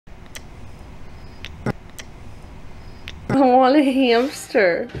I want a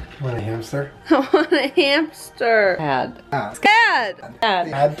hamster. Want a hamster? I want a hamster. Ad. Ad. Ad.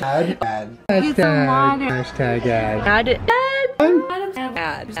 Ad. Hashtag ad.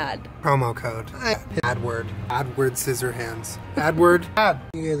 Ad. Promo code. Adword. Adword Scissorhands. Adword. Ad.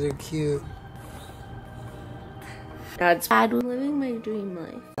 You guys are cute. Ad. Living my dream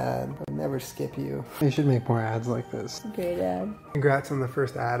life. Ad. I'll never skip you. You should make more ads like this. Great ad. Congrats on the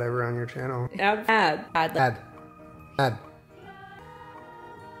first ad ever on your channel. Ad. Ad. Ad. I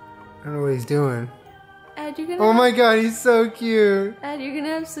don't know what he's doing. Ad, you're gonna. Oh my god, he's so cute. Ad, you're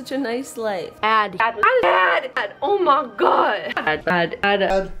gonna have such a nice life. Ad. Oh my god.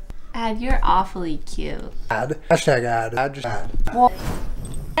 Ad. Ad, you're awfully cute. Ad. Hashtag ad. Ad. Just ad.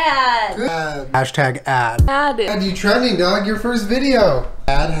 Ad. Ad. Hashtag ad. Ad, you trending, dog. Your first video.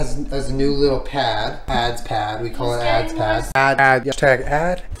 Ad has a new little pad. Ad's pad. We call it Ad's pad. Ad. Hashtag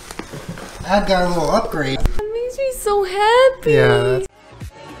ad. Ad got a little upgrade. That makes me so happy. Yeah. That's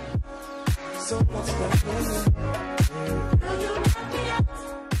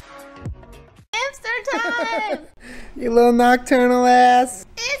Hamster time! you little nocturnal ass.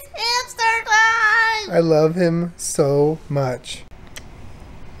 It's hamster time! I love him so much.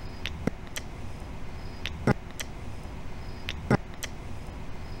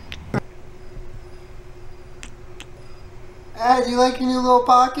 Ad, you like your new little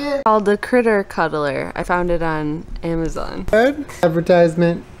pocket? Called the Critter Cuddler. I found it on Amazon. Good.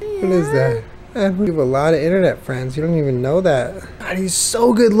 Advertisement. What is that? Ad, we have a lot of internet friends. You don't even know that. God, he's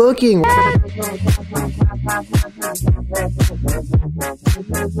so good looking.